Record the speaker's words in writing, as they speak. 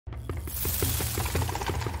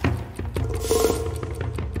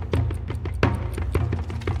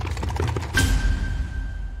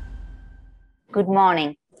Good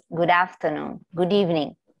morning, good afternoon, good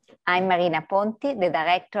evening. I'm Marina Ponti, the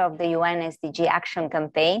director of the UN SDG Action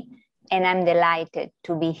Campaign, and I'm delighted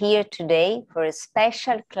to be here today for a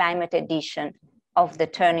special climate edition of the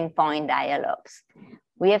Turning Point Dialogues.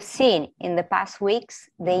 We have seen in the past weeks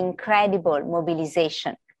the incredible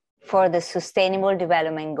mobilization for the Sustainable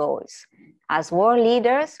Development Goals as world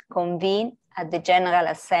leaders convene at the General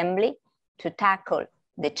Assembly to tackle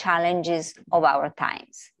the challenges of our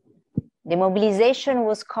times. The mobilization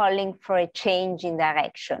was calling for a change in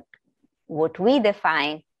direction, what we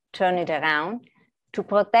define, turn it around, to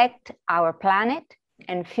protect our planet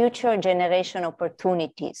and future generation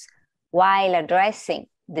opportunities while addressing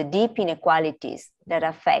the deep inequalities that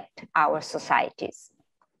affect our societies.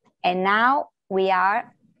 And now we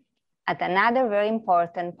are at another very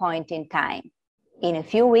important point in time. In a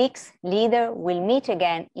few weeks, leaders will meet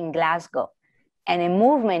again in Glasgow, and a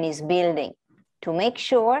movement is building to make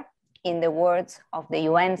sure, in the words of the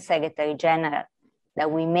UN Secretary General, that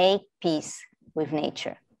we make peace with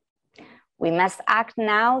nature. We must act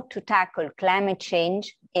now to tackle climate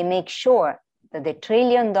change and make sure that the $1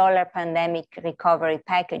 trillion pandemic recovery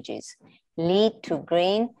packages lead to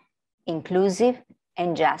green, inclusive,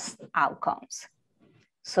 and just outcomes.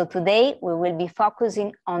 So today we will be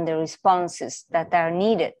focusing on the responses that are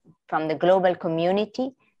needed from the global community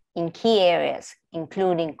in key areas,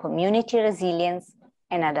 including community resilience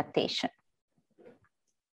and adaptation.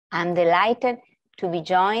 I'm delighted to be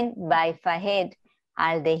joined by Fahad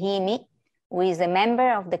Al-Dehaimi, who is a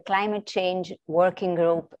member of the Climate Change Working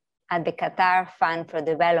Group at the Qatar Fund for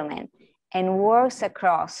Development and works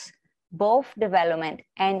across both development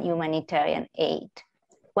and humanitarian aid.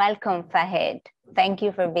 Welcome, Fahad. Thank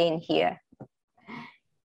you for being here.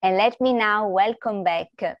 And let me now welcome back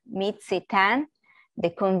Mitzi Tan, the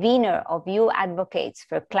convener of Youth Advocates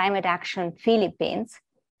for Climate Action Philippines,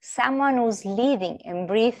 someone who's living and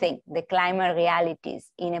breathing the climate realities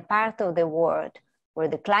in a part of the world where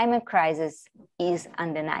the climate crisis is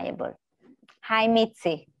undeniable. Hi,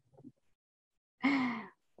 Mitzi.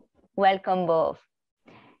 Welcome both.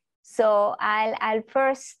 So I'll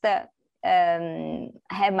first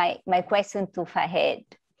have my question to Fahad.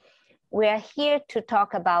 We are here to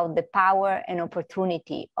talk about the power and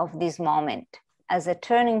opportunity of this moment as a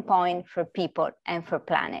turning point for people and for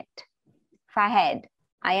planet. Fahad,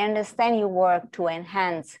 I understand you work to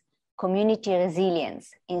enhance community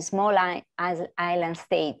resilience in small island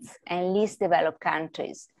states and least developed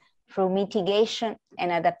countries through mitigation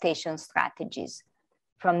and adaptation strategies.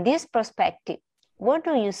 From this perspective, what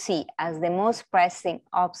do you see as the most pressing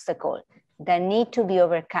obstacle that need to be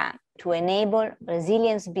overcome to enable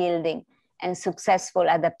resilience building and successful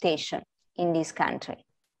adaptation in this country?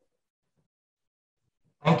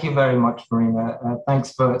 Thank you very much, Marina.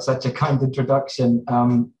 Thanks for such a kind introduction.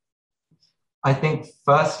 I think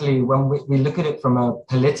firstly, when we look at it from a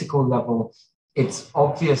political level, it's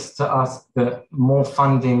obvious to us that more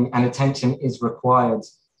funding and attention is required.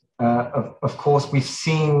 Of course, we've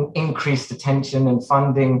seen increased attention and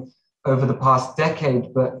funding over the past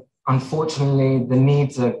decade, but unfortunately, the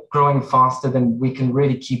needs are growing faster than we can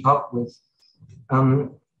really keep up with.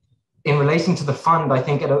 In relation to the fund, I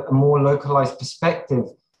think at a more localized perspective,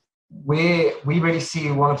 we really see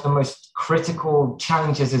one of the most critical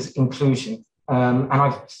challenges is inclusion. And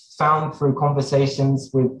I've found through conversations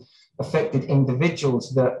with affected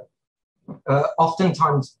individuals that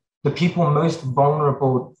oftentimes the people most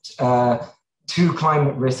vulnerable to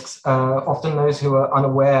climate risks are often those who are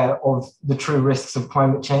unaware of the true risks of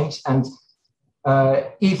climate change. And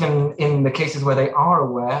even in the cases where they are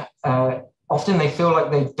aware, often they feel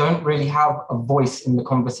like they don't really have a voice in the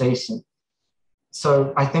conversation.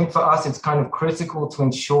 So I think for us, it's kind of critical to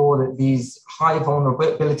ensure that these high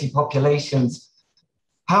vulnerability populations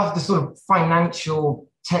have the sort of financial,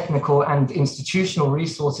 technical, and institutional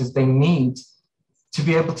resources they need to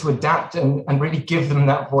be able to adapt and really give them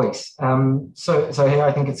that voice. So here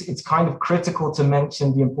I think it's kind of critical to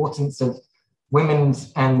mention the importance of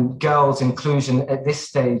women's and girls' inclusion at this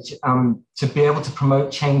stage to be able to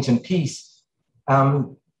promote change and peace,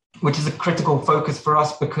 which is a critical focus for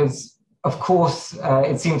us because, of course,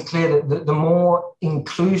 it seems clear that the more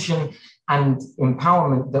inclusion and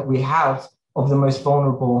empowerment that we have of the most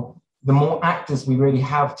vulnerable, the more actors we really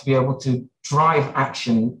have to be able to drive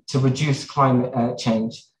action to reduce climate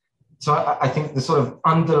change. So I think the sort of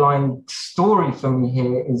underlying story for me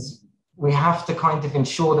here is we have to kind of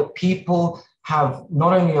ensure that people have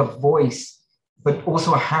not only a voice, but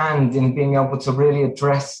also a hand in being able to really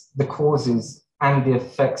address the causes and the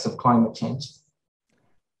effects of climate change.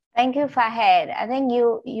 Thank you, Fahad. I think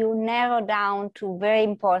you narrow down to very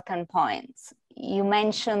important points. you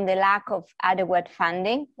mentioned the lack of adequate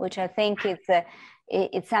funding, which I think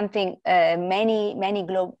it's something many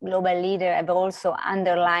global leaders have also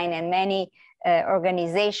underlined, and many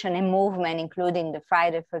organizations and movements, including the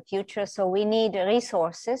Friday for Future. So we need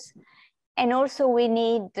resources, and also we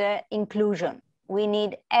need inclusion. We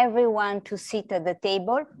need everyone to sit at the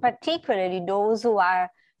table, particularly those who are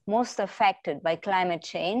most affected by climate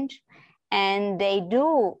change, and they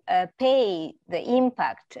do pay the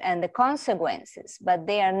impact and the consequences, but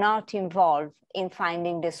they are not involved in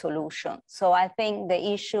finding the solution. So I think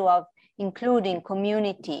the issue of including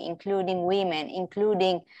community, including women,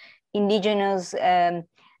 including indigenous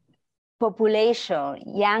population,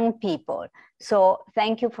 young people. So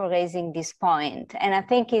thank you for raising this point. And I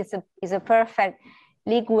think it's a perfect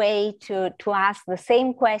way to ask the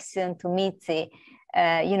same question to Mitzi.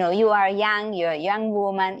 You know, you are young, you're a young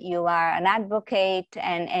woman, you are an advocate,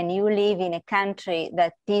 and you live in a country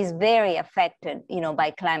that is very affected, you know,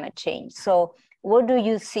 by climate change. So what do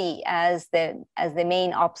you see as the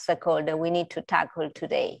main obstacle that we need to tackle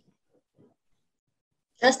today?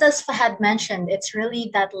 Just as Fahad mentioned, it's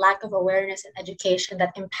really that lack of awareness and education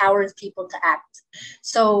that empowers people to act.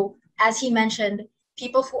 So as he mentioned,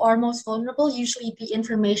 people who are most vulnerable, usually the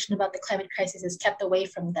information about the climate crisis is kept away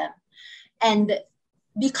from them. And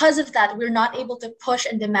because of that, we're not able to push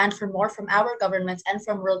and demand for more from our governments and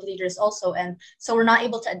from world leaders also. And so we're not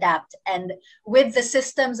able to adapt. And with the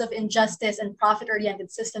systems of injustice and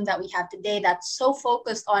profit-oriented system that we have today, that's so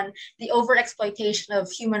focused on the overexploitation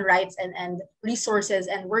of human rights and resources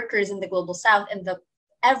and workers in the global south, and the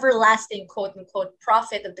everlasting quote unquote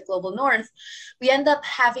profit of the global north, we end up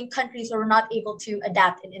having countries where we're not able to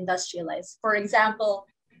adapt and industrialize. For example,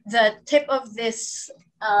 the tip of this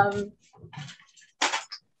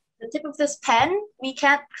pen, we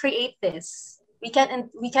can't create this. We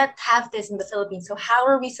can't have this in the Philippines. So how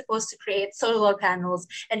are we supposed to create solar panels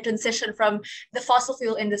and transition from the fossil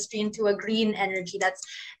fuel industry into a green energy?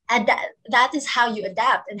 That is how you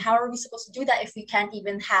adapt. And how are we supposed to do that if we can't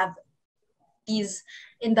even have these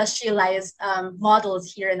industrialized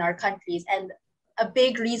models here in our countries? And a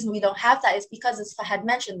big reason we don't have that is because, as Fahad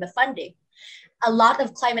mentioned, the funding. A lot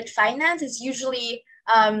of climate finance is usually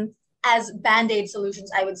as band-aid solutions,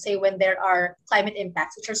 I would say, when there are climate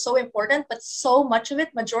impacts, which are so important, but so much of it,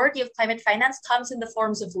 majority of climate finance comes in the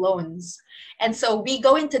forms of loans. And so we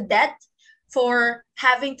go into debt for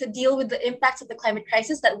having to deal with the impacts of the climate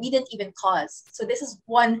crisis that we didn't even cause. So this is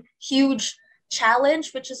one huge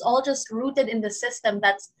challenge, which is all just rooted in the system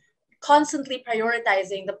that's constantly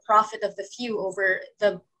prioritizing the profit of the few over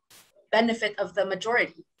the benefit of the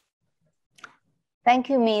majority. Thank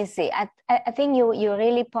you, Missy. I think you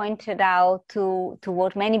really pointed out to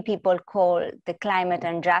what many people call the climate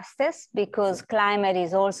injustice, because climate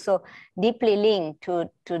is also deeply linked to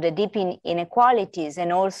the deep inequalities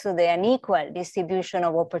and also the unequal distribution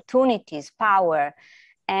of opportunities, power,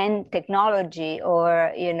 and technology,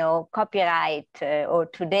 or copyright, or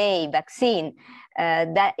today vaccine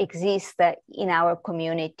that exist in our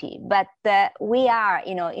community. But we are,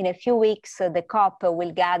 in a few weeks, the COP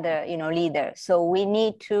will gather, leaders. So we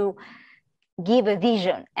need to give a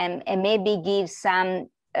vision and maybe give some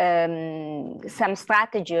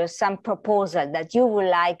strategy or some proposal that you would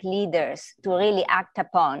like leaders to really act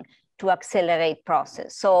upon to accelerate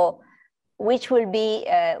process. So which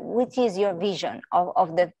is your vision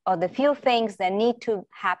of the few things that need to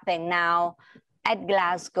happen now at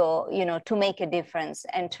Glasgow, to make a difference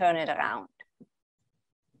and turn it around?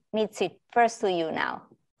 Mitzi, first to you now.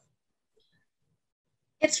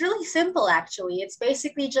 It's really simple, actually. It's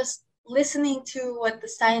basically just listening to what the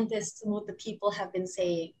scientists and what the people have been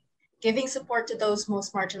saying, giving support to those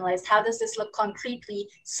most marginalized. How does this look concretely?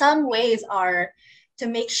 Some ways are to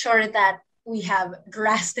make sure that we have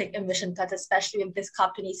drastic emission cuts, especially with this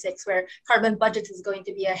COP26, where carbon budget is going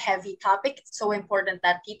to be a heavy topic. It's so important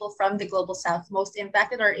that people from the global south most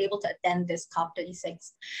impacted are able to attend this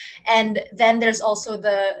COP26. And then there's also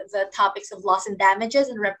the topics of loss and damages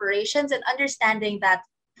and reparations, and understanding that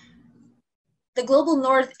the global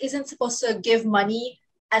north isn't supposed to give money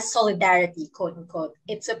as solidarity, quote unquote.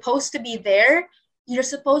 It's supposed to be there. You're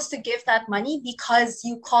supposed to give that money because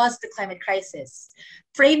you caused the climate crisis.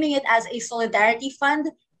 Framing it as a solidarity fund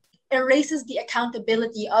erases the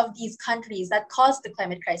accountability of these countries that caused the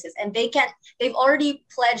climate crisis. And they've already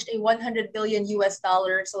pledged a $100 billion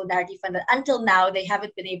solidarity fund that until now they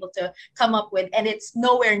haven't been able to come up with, and it's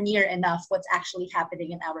nowhere near enough what's actually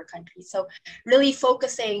happening in our country. So really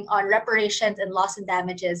focusing on reparations and loss and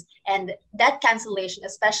damages and debt cancellation,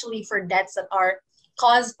 especially for debts that are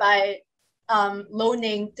caused by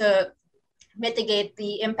loaning to mitigate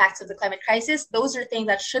the impacts of the climate crisis, those are things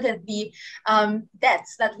that shouldn't be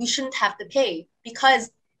debts that we shouldn't have to pay,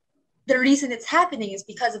 because the reason it's happening is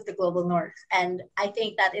because of the global north. And I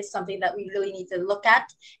think that is something that we really need to look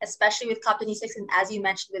at, especially with COP26. And as you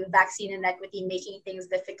mentioned, with vaccine inequity making things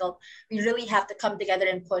difficult, we really have to come together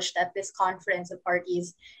and push that this conference of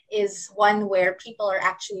parties is one where people are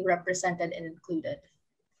actually represented and included.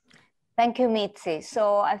 Thank you, Mitzi.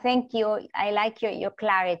 So I think I like your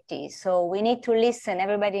clarity. So we need to listen,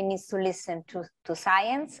 everybody needs to listen to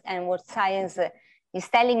science and what science is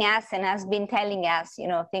telling us and has been telling us,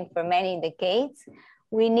 I think for many decades.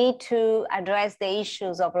 We need to address the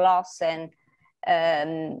issues of loss and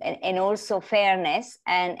also fairness,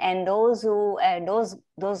 and those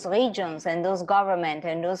regions and those governments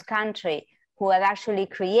and those countries who have actually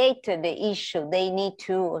created the issue, they need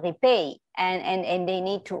to repay and they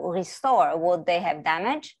need to restore what they have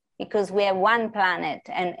damaged, because we have one planet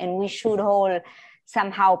and we should all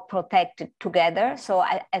somehow protect it together. So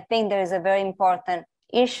I think there is a very important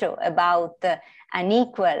issue about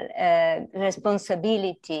unequal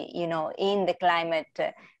responsibility, in the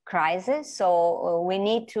climate crisis. So we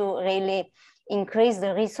need to really increase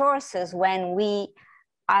the resources when we,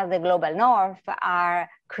 as the global north, are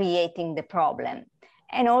creating the problem.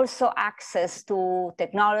 And also access to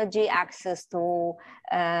technology, access to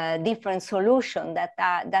different solutions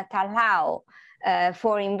that allow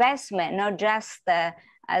for investment, not just,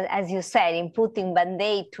 as you said, in putting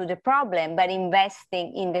Band-Aid to the problem, but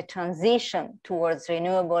investing in the transition towards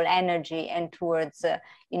renewable energy and towards a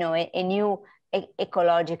new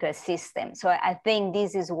ecological system. So I think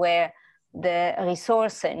this is where the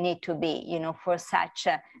resources need to be, for such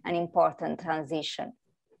an important transition.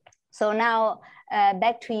 So now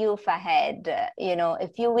back to you, Fahad. A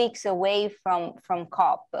few weeks away from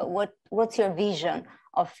COP, what's your vision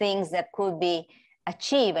of things that could be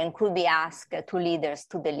achieved and could be asked to leaders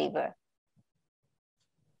to deliver?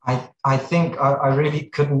 I think I really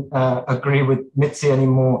couldn't agree with Mitzi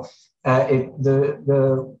anymore.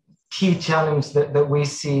 The key challenge that we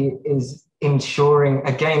see is ensuring,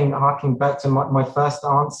 again, harking back to my first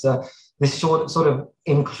answer, this sort of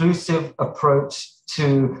inclusive approach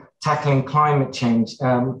to tackling climate change.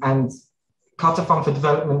 And Qatar Fund for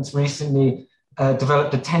Development recently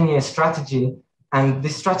developed a 10-year strategy. And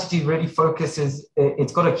this strategy really focuses,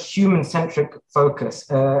 it's got a human-centric focus,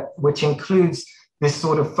 which includes this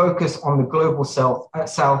sort of focus on the global south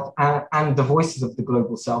and the voices of the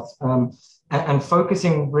global south, and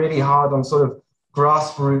focusing really hard on sort of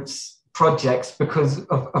grassroots projects, because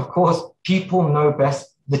of course, people know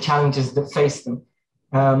best the challenges that face them.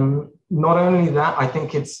 Not only that, I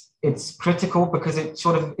think it's critical because it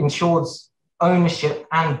sort of ensures ownership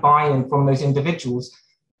and buy-in from those individuals,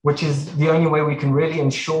 which is the only way we can really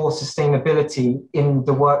ensure sustainability in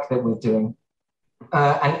the work that we're doing.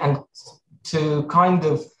 And to kind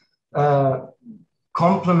of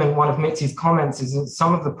complement one of Mitzi's comments is that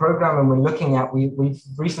some of the programming we're looking at, we've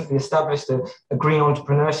recently established a green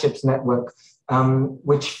entrepreneurships network,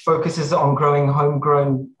 which focuses on growing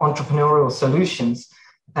homegrown entrepreneurial solutions.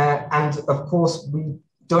 And of course, we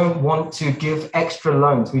don't want to give extra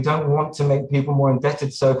loans. We don't want to make people more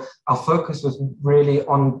indebted. So our focus was really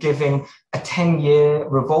on giving a 10-year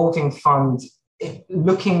revolving fund,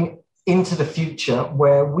 looking into the future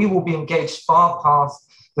where we will be engaged far past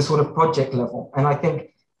the sort of project level. And I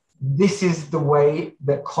think this is the way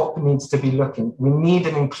that COP needs to be looking. We need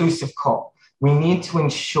an inclusive COP. We need to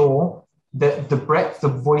ensure that the breadth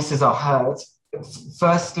of voices are heard.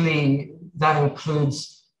 Firstly, that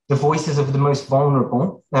includes the voices of the most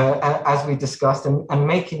vulnerable, as we discussed, and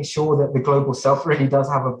making sure that the global south really does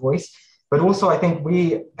have a voice. But also, I think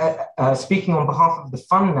we, speaking on behalf of the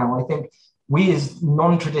fund now, I think we as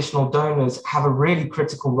non-traditional donors have a really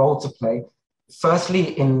critical role to play.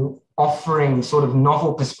 Firstly, in offering sort of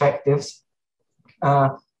novel perspectives,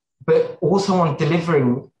 but also on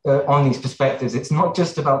delivering on these perspectives. It's not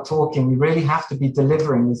just about talking. We really have to be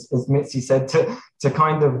delivering, as Mitzi said, to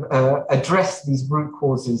kind of address these root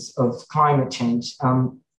causes of climate change.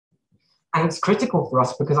 And it's critical for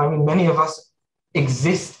us because, I mean, many of us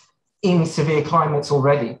exist in severe climates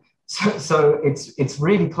already. So it's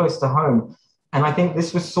really close to home. And I think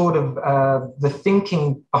this was sort of the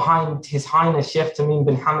thinking behind His Highness Sheikh Tamim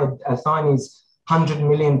bin Hamad Al Thani's $100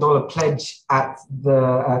 million pledge at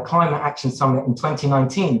the Climate Action Summit in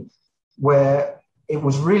 2019, where it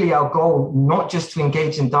was really our goal not just to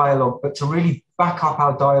engage in dialogue, but to really back up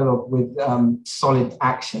our dialogue with solid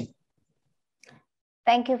action.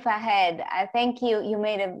 Thank you, Fahad. I think you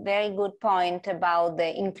made a very good point about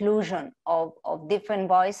the inclusion of different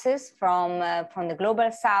voices from the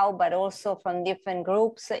global south, but also from different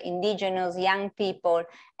groups, indigenous, young people,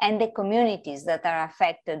 and the communities that are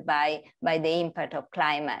affected by the impact of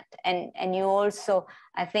climate. And you also,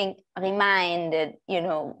 I think, reminded,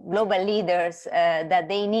 global leaders that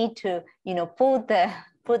they need to, put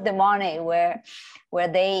the money where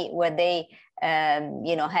they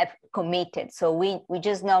have committed. So we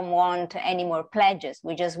just don't want any more pledges.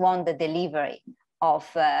 We just want the delivery of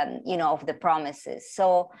of the promises.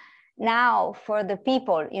 So now for the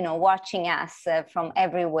people watching us from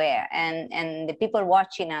everywhere, and the people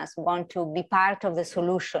watching us want to be part of the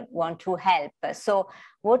solution, want to help. So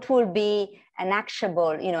what will be an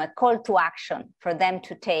actionable, a call to action for them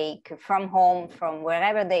to take from home, from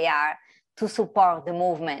wherever they are, to support the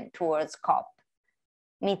movement towards COP?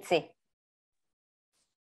 Mitzi.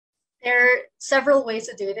 There are several ways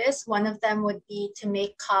to do this. One of them would be to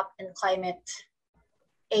make COP and climate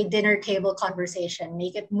a dinner table conversation,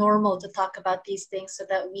 make it normal to talk about these things so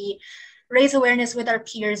that we raise awareness with our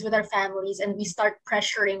peers, with our families, and we start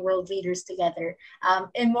pressuring world leaders together.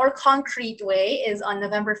 A more concrete way is on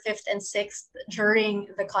November 5th and 6th during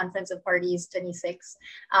the Conference of Parties 26.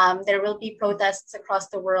 There will be protests across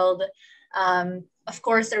the world. Of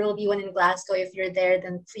course, there will be one in Glasgow. If you're there,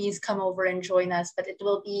 then please come over and join us. But it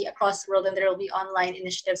will be across the world, and there will be online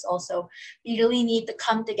initiatives also. We really need to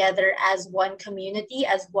come together as one community,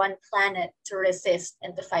 as one planet, to resist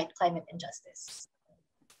and to fight climate injustice.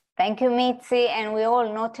 Thank you, Mitzi. And we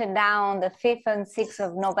all noted down the 5th and 6th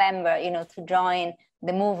of November, to join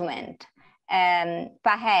the movement.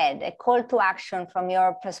 Fahad, a call to action from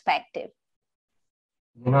your perspective.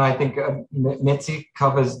 I think Mitzi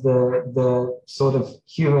covers the sort of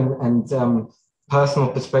human and personal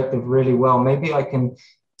perspective really well. Maybe I can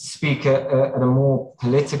speak at a more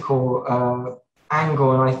political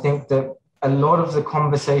angle. And I think that a lot of the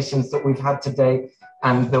conversations that we've had today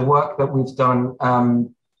and the work that we've done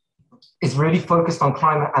is really focused on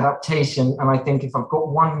climate adaptation. And I think if I've got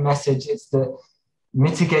one message, it's that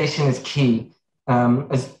mitigation is key.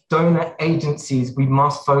 As donor agencies, we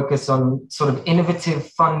must focus on sort of innovative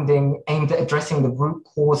funding aimed at addressing the root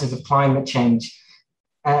causes of climate change.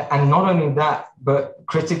 And not only that, but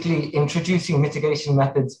critically introducing mitigation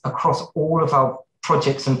methods across all of our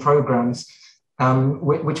projects and programs,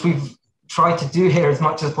 which we've tried to do here as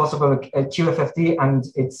much as possible at QFFD, and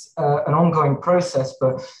it's an ongoing process,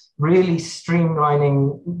 but really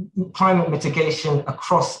streamlining climate mitigation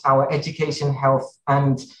across our education, health,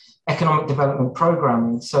 and economic development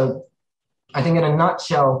programming. So I think in a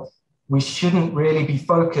nutshell, we shouldn't really be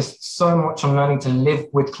focused so much on learning to live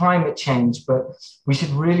with climate change, but we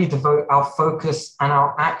should really devote our focus and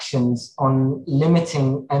our actions on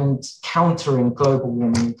limiting and countering global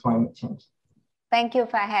warming and climate change. Thank you,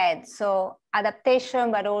 Fahad. So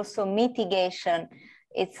adaptation, but also mitigation,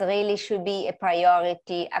 it really should be a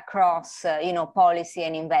priority across, policy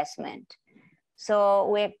and investment. So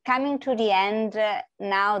we're coming to the end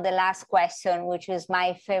now, the last question, which is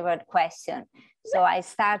my favorite question. So I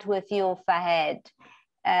start with you, Fahad.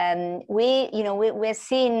 We're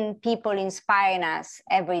seeing people inspiring us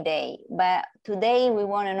every day, but today we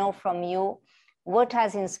want to know from you, what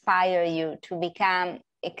has inspired you to become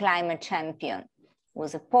a climate champion?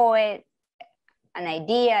 Was a poet, an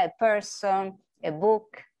idea, a person, a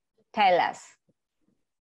book? Tell us.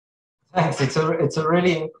 Thanks. It's a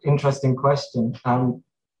really interesting question.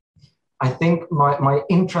 I think my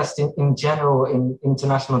interest in general in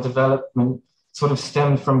international development sort of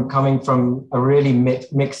stemmed from coming from a really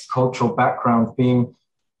mixed cultural background, being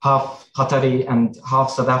half Qatari and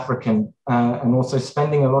half South African, and also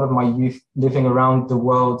spending a lot of my youth living around the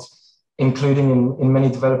world, including in many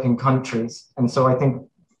developing countries. And so I think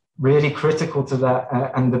really critical to that,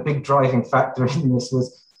 and the big driving factor in this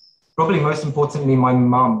was probably most importantly my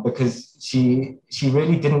mum, because she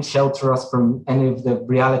really didn't shelter us from any of the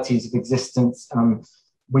realities of existence.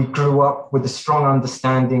 We grew up with a strong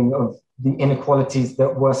understanding of the inequalities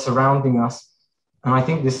that were surrounding us. And I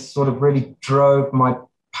think this sort of really drove my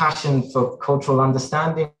passion for cultural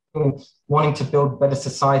understanding and wanting to build better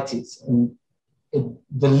societies. And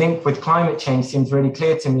the link with climate change seems really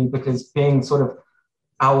clear to me, because being sort of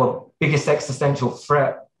our biggest existential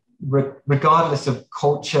threat, regardless of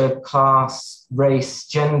culture, class, race,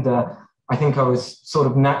 gender, I think I was sort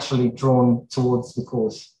of naturally drawn towards the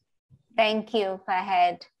cause. Thank you,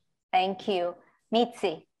 Fahad. Thank you.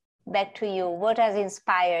 Mitzi, back to you. What has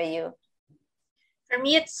inspired you? For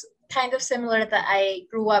me, it's kind of similar that I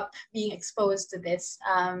grew up being exposed to this.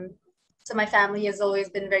 So my family has always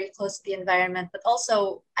been very close to the environment, but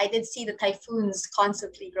also I did see the typhoons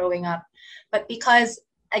constantly growing up. But because,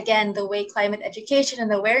 again, the way climate education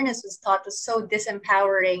and awareness was taught was so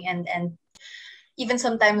disempowering and even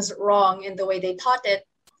sometimes wrong in the way they taught it,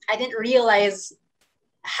 I didn't realize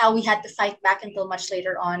how we had to fight back until much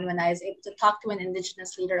later on when I was able to talk to an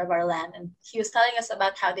indigenous leader of our land. And he was telling us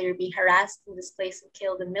about how they were being harassed and displaced and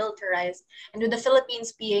killed and militarized. And with the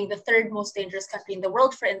Philippines being the third most dangerous country in the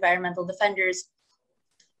world for environmental defenders,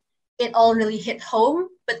 it all really hit home.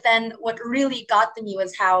 But then what really got to me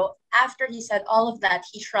was how after he said all of that,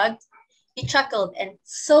 he shrugged, he chuckled, and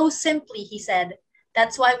so simply he said,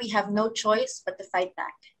 "That's why we have no choice but to fight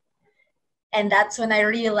back." And that's when I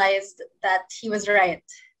realized that he was right.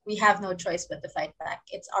 We have no choice but to fight back.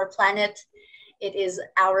 It's our planet. It is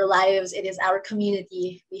our lives. It is our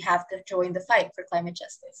community. We have to join the fight for climate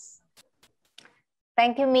justice.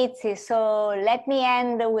 Thank you, Mitzi. So let me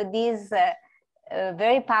end with this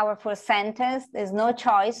very powerful sentence. There's no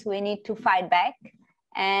choice. We need to fight back.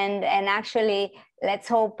 And actually, let's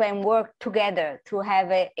hope and work together to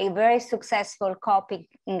have a very successful COP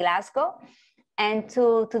in Glasgow. And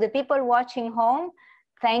to the people watching home,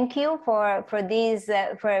 thank you for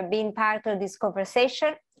being part of this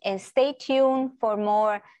conversation, and stay tuned for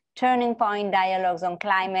more Turning Point dialogues on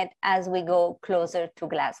climate as we go closer to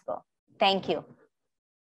Glasgow. Thank you.